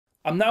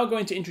I'm now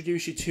going to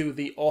introduce you to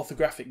the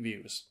orthographic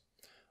views.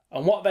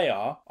 And what they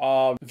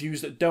are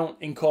views that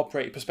don't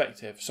incorporate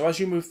perspective. So as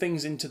you move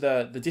things into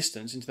the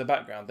distance, into the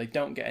background, they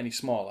don't get any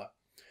smaller,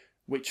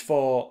 which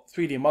for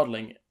 3D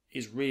modelling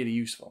is really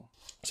useful.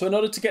 So in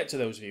order to get to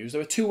those views,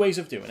 there are two ways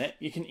of doing it.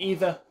 You can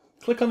either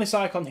click on this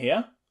icon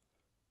here,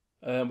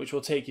 which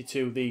will take you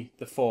to the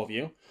 4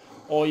 view,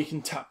 or you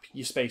can tap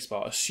your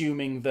spacebar,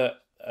 assuming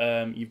that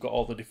you've got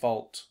all the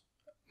default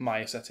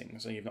Maya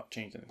settings and you've not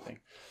changed anything.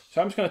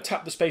 So I'm just going to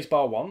tap the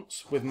spacebar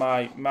once with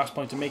my mouse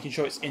pointer, making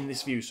sure it's in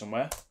this view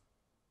somewhere.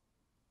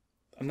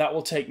 And that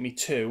will take me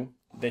to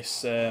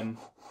this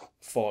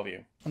 4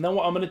 view. And then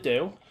what I'm going to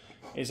do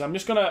is I'm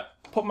just going to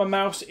put my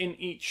mouse in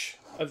each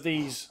of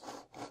these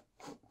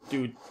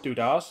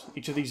doodahs,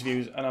 each of these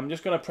views, and I'm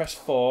just going to press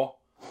 4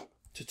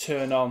 to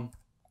turn on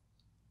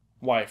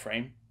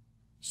wireframe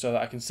so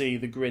that I can see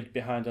the grid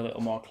behind a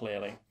little more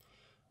clearly.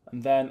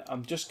 And then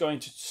I'm just going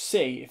to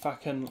see if I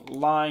can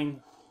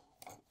line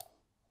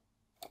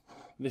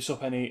this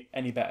up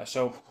any better.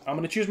 So I'm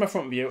going to choose my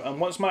front view, and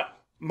once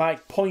my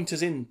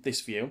pointer's in this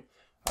view,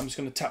 I'm just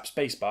going to tap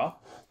spacebar,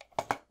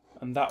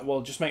 and that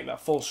will just make that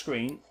full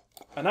screen.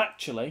 And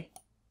actually,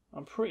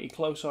 I'm pretty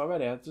close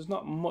already. There's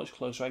not much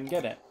closer I can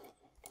get it.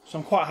 So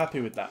I'm quite happy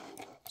with that.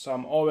 So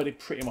I'm already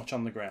pretty much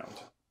on the ground.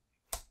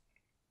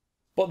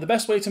 But the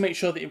best way to make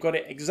sure that you've got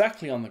it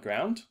exactly on the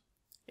ground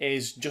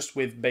is just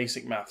with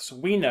basic maths.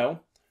 We know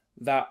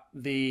that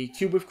the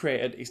cube we've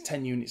created is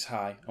 10 units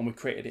high, and we've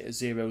created it at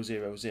 0,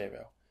 0,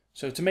 0.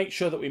 So to make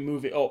sure that we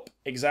move it up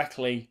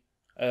exactly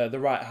the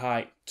right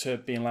height to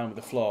be in line with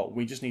the floor,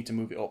 we just need to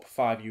move it up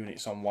 5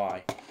 units on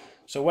Y.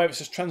 So where it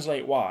says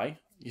translate Y,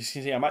 you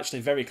can see I'm actually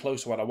very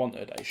close to what I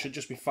wanted. It should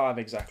just be 5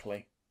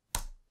 exactly.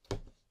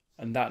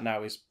 And that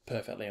now is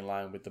perfectly in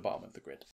line with the bottom of the grid.